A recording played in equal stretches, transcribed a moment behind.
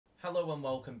Hello and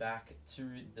welcome back to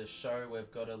the show.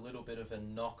 We've got a little bit of a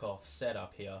knockoff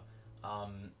setup here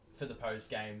for the post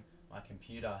game. My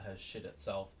computer has shit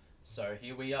itself, so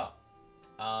here we are.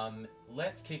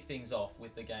 Let's kick things off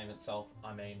with the game itself.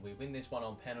 I mean, we win this one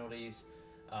on penalties.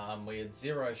 We had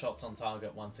 0 shots on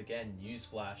target once again,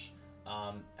 newsflash,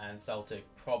 and Celtic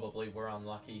probably were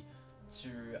unlucky to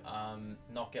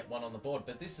not get one on the board.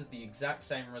 But this is the exact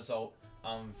same result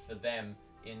for them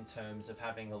in terms of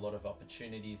having a lot of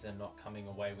opportunities and not coming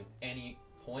away with any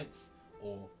points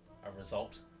or a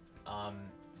result.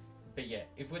 But yeah,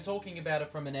 if we're talking about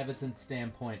it from an Everton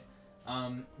standpoint,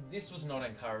 this was not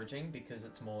encouraging because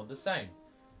it's more of the same.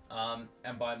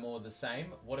 And by more of the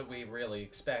same, what do we really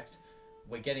expect?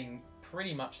 We're getting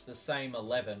pretty much the same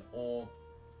 11, or,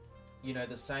 you know,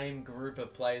 the same group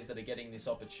of players that are getting this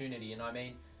opportunity. And I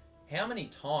mean, how many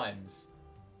times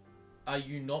are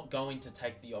you not going to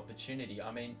take the opportunity?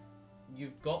 I mean,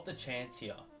 you've got the chance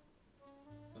here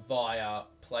via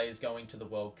players going to the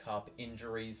World Cup,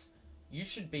 injuries. You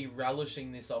should be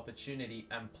relishing this opportunity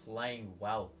and playing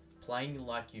well, playing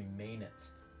like you mean it,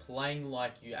 playing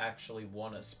like you actually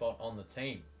want a spot on the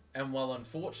team. And while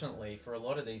unfortunately for a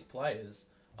lot of these players,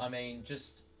 I mean,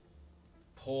 just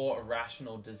poor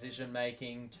irrational decision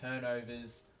making,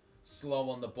 turnovers,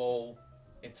 slow on the ball,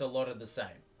 it's a lot of the same.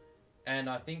 And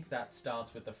I think that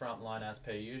starts with the front line as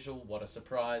per usual. What a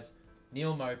surprise.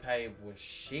 Neil Maupay was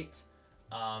shit.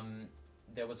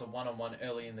 There was a one-on-one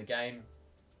early in the game.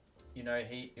 You know,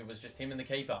 it was just him and the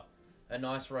keeper. A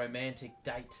nice romantic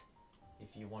date,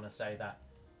 if you want to say that.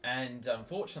 And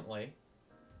unfortunately,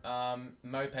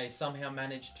 Maupay somehow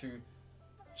managed to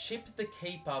chip the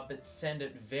keeper but send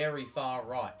it very far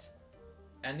right.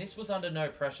 And this was under no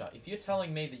pressure. If you're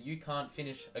telling me that you can't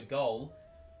finish a goal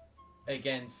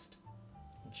against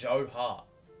Joe Hart,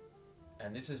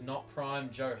 and this is not prime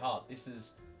Joe Hart, this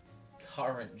is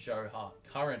current Joe Hart,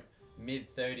 current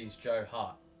mid-30s Joe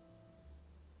Hart.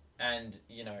 And,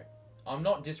 you know, I'm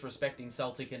not disrespecting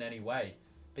Celtic in any way,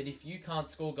 but if you can't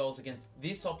score goals against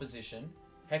this opposition,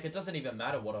 heck, it doesn't even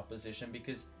matter what opposition,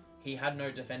 because he had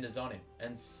no defenders on him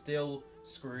and still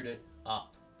screwed it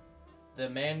up. The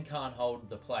man can't hold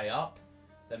the play up.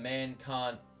 The man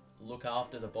can't look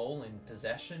after the ball in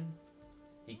possession.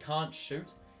 He can't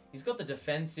shoot. He's got the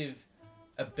defensive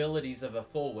abilities of a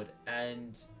forward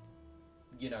and,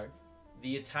 you know,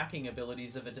 the attacking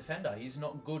abilities of a defender. He's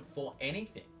not good for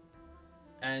anything.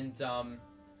 And,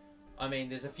 I mean,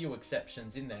 there's a few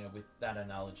exceptions in there with that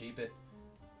analogy, but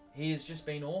he has just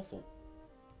been awful.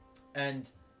 And,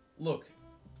 look,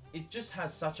 it just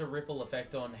has such a ripple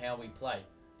effect on how we play.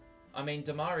 I mean,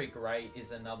 Demarai Gray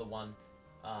is another one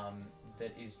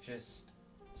that is just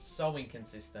so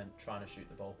inconsistent trying to shoot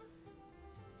the ball.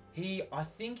 He, I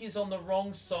think, is on the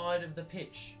wrong side of the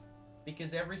pitch,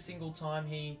 because every single time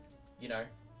he, you know,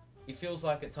 it feels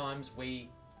like at times we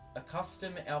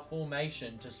accustom our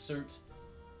formation to suit,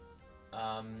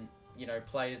 you know,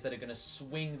 players that are going to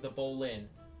swing the ball in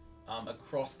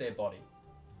across their body,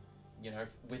 you know,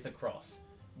 with a cross.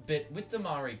 But with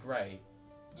Demarai Gray,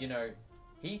 you know,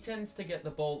 he tends to get the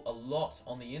ball a lot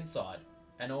on the inside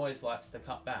and always likes to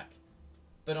cut back.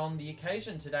 But on the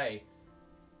occasion today,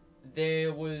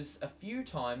 there was a few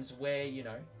times where, you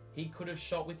know, he could have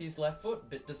shot with his left foot,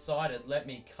 but decided, let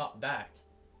me cut back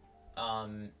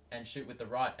and shoot with the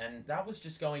right. And that was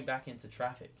just going back into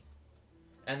traffic.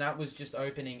 And that was just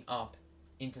opening up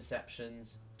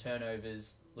interceptions,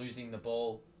 turnovers, losing the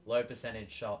ball, low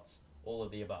percentage shots, all of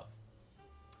the above.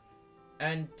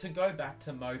 And to go back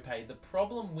to Maupay, the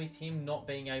problem with him not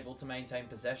being able to maintain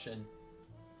possession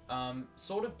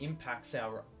sort of impacts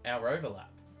our overlap.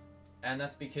 And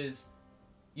that's because,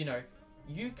 you know,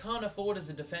 you can't afford as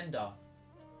a defender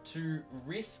to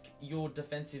risk your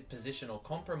defensive position or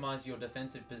compromise your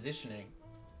defensive positioning,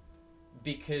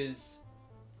 because,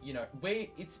 you know,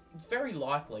 it's very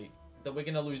likely that we're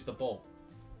going to lose the ball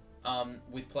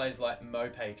with players like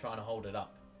Maupay trying to hold it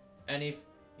up. And if,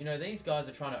 you know, these guys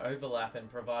are trying to overlap and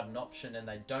provide an option and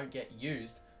they don't get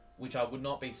used, which I would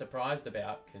not be surprised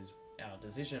about because our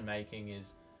decision making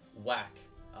is whack,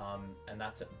 and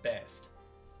that's at best,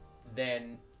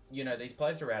 then, you know, these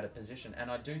players are out of position. And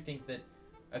I do think that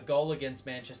a goal against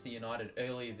Manchester United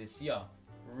earlier this year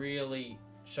really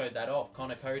showed that off.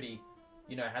 Connor Cody,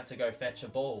 you know, had to go fetch a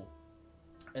ball,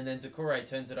 and then Doucouré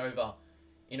turns it over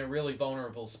in a really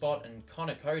vulnerable spot, and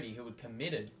Connor Cody, who had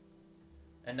committed,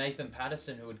 and Nathan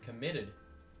Patterson, who had committed,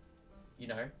 you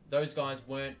know, those guys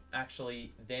weren't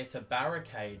actually there to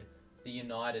barricade the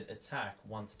United attack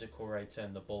once Doucouré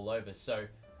turned the ball over. So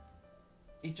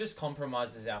it just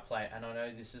compromises our play. And I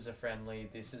know this is a friendly,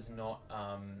 this is not,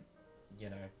 you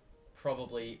know,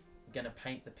 probably going to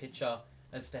paint the picture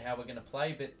as to how we're going to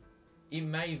play, but it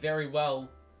may very well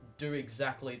do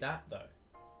exactly that, though.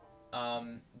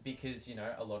 Because, you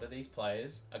know, a lot of these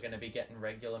players are going to be getting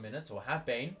regular minutes, or have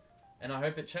been, and I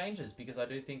hope it changes, because I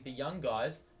do think the young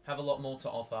guys have a lot more to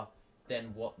offer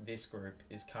than what this group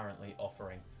is currently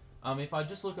offering. If I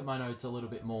just look at my notes a little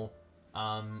bit more,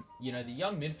 you know, the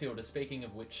young midfielder, speaking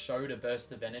of which, showed a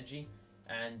burst of energy,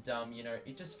 and, you know,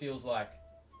 it just feels like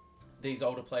these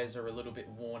older players are a little bit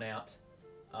worn out.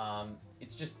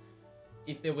 It's just,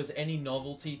 if there was any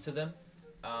novelty to them,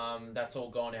 that's all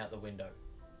gone out the window.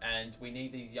 And we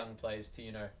need these young players to,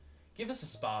 you know, give us a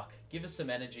spark, give us some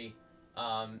energy,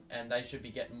 and they should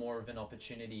be getting more of an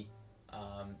opportunity.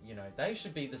 You know, they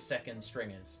should be the second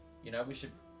stringers. You know, we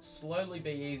should slowly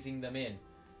be easing them in.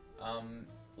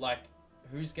 Like,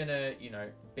 who's going to, you know,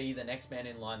 be the next man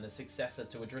in line, the successor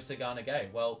to Idrissa Gana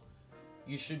Gueye? Well,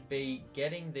 you should be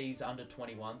getting these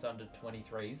under-21s,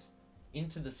 under-23s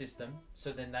into the system,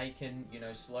 so then they can, you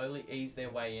know, slowly ease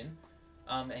their way in,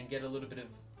 and get a little bit of,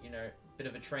 you know, bit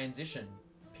of a transition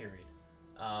period.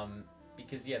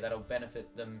 Because, yeah, that'll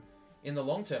benefit them in the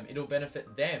long term. It'll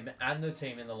benefit them and the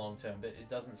team in the long term, but it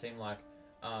doesn't seem like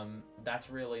that's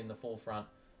really in the forefront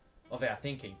of our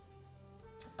thinking.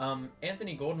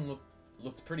 Anthony Gordon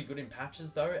looked pretty good in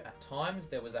patches, though. At times,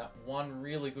 there was that one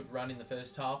really good run in the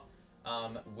first half,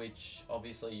 which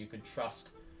obviously you could trust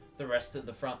the rest of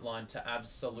the front line to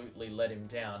absolutely let him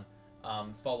down,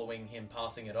 following him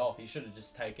passing it off. He should have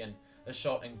just taken a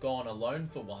shot and gone alone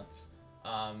for once.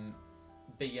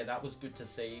 But yeah, that was good to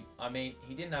see. I mean,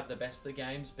 he didn't have the best of the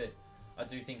games, but I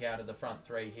do think out of the front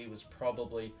three, he was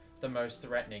probably the most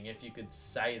threatening, if you could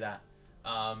say that.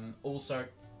 Also,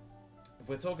 if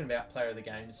we're talking about player of the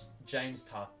games, James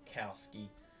Tarkowski,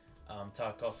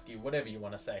 whatever you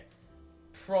want to say,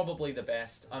 probably the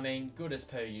best. I mean, good as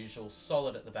per usual,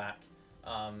 solid at the back.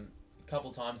 A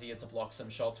couple times he had to block some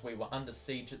shots. We were under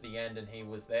siege at the end, and he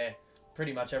was there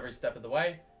pretty much every step of the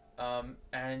way.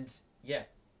 And yeah,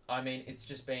 I mean, it's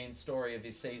just been story of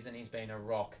his season. He's been a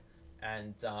rock,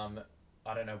 and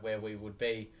I don't know where we would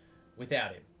be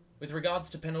without him. With regards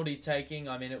to penalty taking,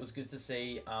 I mean, it was good to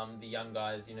see the young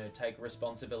guys, you know, take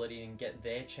responsibility and get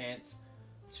their chance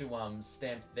to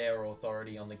stamp their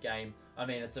authority on the game. I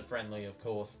mean, it's a friendly, of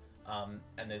course,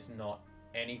 and there's not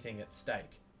anything at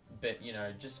stake. But, you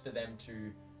know, just for them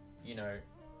to, you know,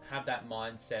 have that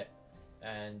mindset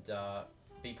and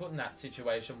be put in that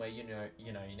situation where, you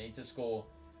need to score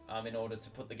in order to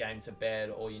put the game to bed,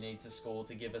 or you need to score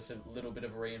to give us a little bit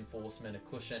of reinforcement, a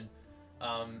cushion.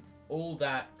 All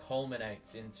that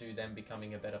culminates into them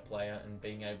becoming a better player and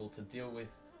being able to deal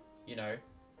with, you know,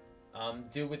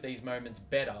 deal with these moments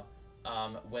better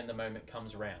when the moment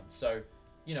comes around. So,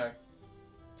 you know,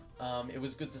 it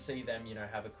was good to see them, you know,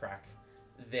 have a crack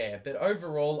there. But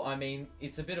overall, I mean,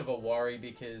 it's a bit of a worry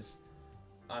because,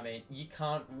 I mean, you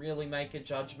can't really make a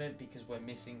judgment because we're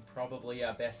missing probably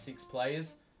our best 6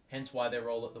 players, hence why they're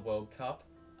all at the World Cup.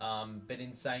 But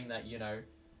in saying that, you know,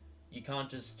 you can't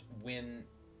just win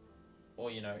or,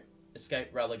 you know, escape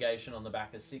relegation on the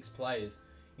back of 6 players.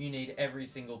 You need every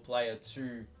single player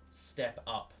to step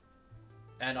up.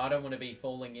 And I don't want to be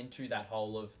falling into that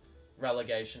hole of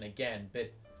relegation again,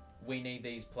 but we need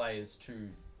these players to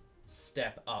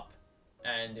step up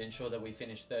and ensure that we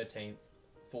finish 13th,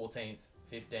 14th,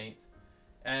 15th,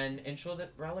 and ensure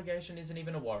that relegation isn't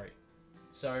even a worry.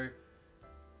 So,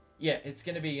 yeah, it's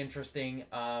going to be interesting.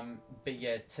 But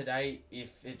yeah, today,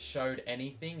 if it showed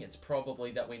anything, it's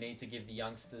probably that we need to give the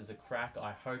youngsters a crack.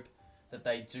 I hope that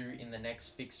they do in the next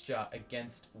fixture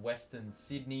against Western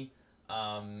Sydney,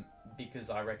 because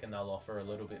I reckon they'll offer a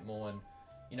little bit more and,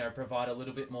 you know, provide a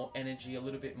little bit more energy, a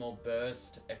little bit more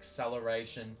burst,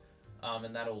 acceleration,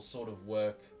 and that'll sort of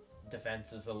work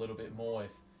defenses a little bit more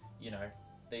if, you know,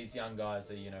 these young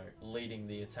guys are, you know, leading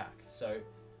the attack. So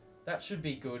that should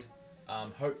be good.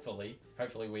 Hopefully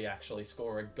we actually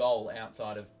score a goal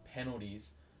outside of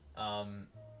penalties.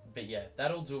 But yeah,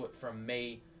 that'll do it from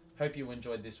me. Hope you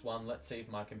enjoyed this one. Let's see if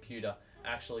my computer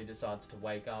actually decides to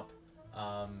wake up,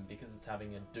 because it's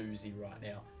having a doozy right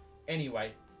now.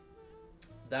 Anyway,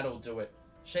 that'll do it.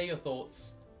 Share your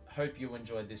thoughts. Hope you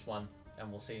enjoyed this one, and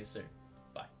we'll see you soon.